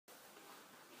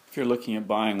If you're looking at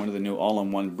buying one of the new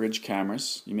all-in-one bridge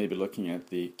cameras, you may be looking at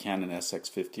the Canon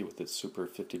SX50 with its super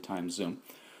 50x zoom,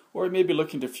 or you may be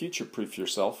looking to future-proof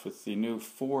yourself with the new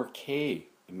 4K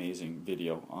amazing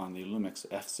video on the Lumix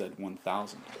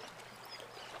FZ1000.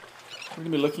 We're going to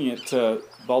be looking at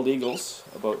bald eagles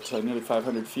about nearly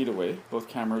 500 feet away. Both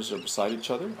cameras are beside each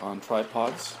other on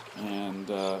tripods, and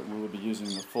we will be using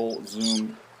the full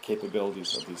zoom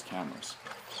capabilities of these cameras.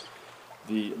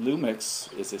 The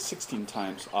Lumix is a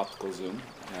 16x optical zoom,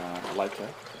 Leica.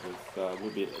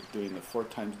 We'll be doing the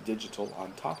 4x digital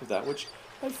on top of that, which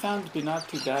I found to be not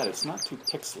too bad. It's not too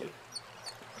pixely.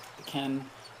 The Canon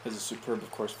has a superb,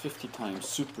 of course, 50x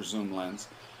super zoom lens,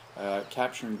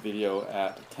 capturing video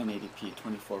at 1080p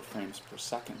 24 frames per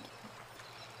second.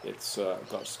 It's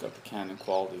got the Canon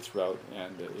quality throughout,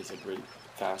 and it is a great,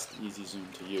 fast, easy zoom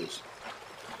to use.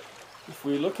 If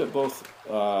we look at both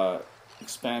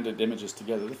expanded images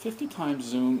together, the 50x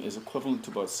zoom is equivalent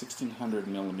to about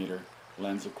 1600mm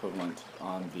lens equivalent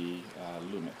on the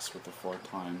Lumix with the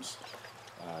 4x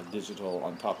digital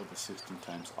on top of the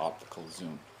 16x optical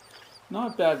zoom.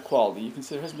 Not bad quality. You can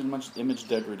see there hasn't been much image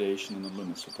degradation in the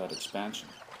Lumix with that expansion.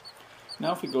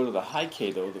 Now if we go to the high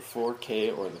K though, the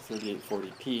 4K or the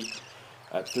 3840p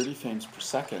at 30 frames per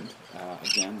second,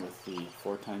 again with the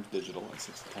 4x digital and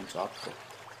 16x optical,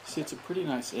 you see it's a pretty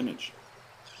nice image.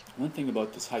 One thing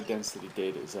about this high density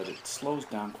data is that it slows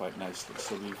down quite nicely.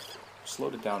 So we've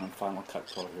slowed it down in Final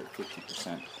Cut Pro here at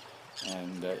 50%,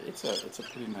 and it's a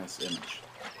pretty nice image.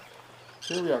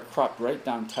 Here we are cropped right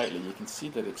down tightly. You can see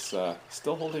that it's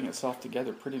still holding itself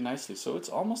together pretty nicely. So it's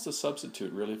almost a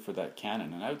substitute really for that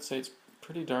Canon, and I would say it's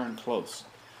pretty darn close.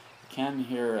 The Canon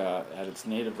here at its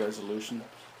native resolution,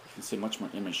 you can see much more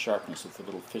image sharpness with the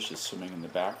little fishes swimming in the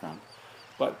background.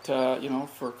 But you know,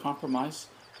 for compromise,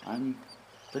 I'm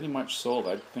pretty much sold.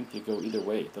 I think you go either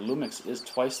way. The Lumix is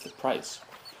twice the price,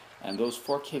 and those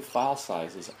 4K file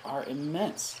sizes are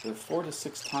immense. They're 4 to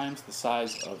 6 times the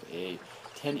size of a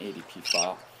 1080p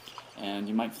file, and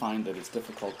you might find that it's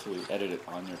difficult to edit it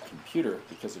on your computer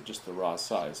because of just the raw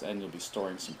size, and you'll be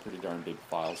storing some pretty darn big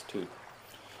files too.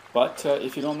 But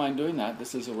if you don't mind doing that,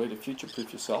 this is a way to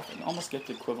future-proof yourself and almost get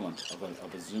the equivalent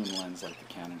of a zoom lens like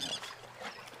the Canon has.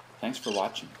 Thanks for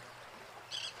watching.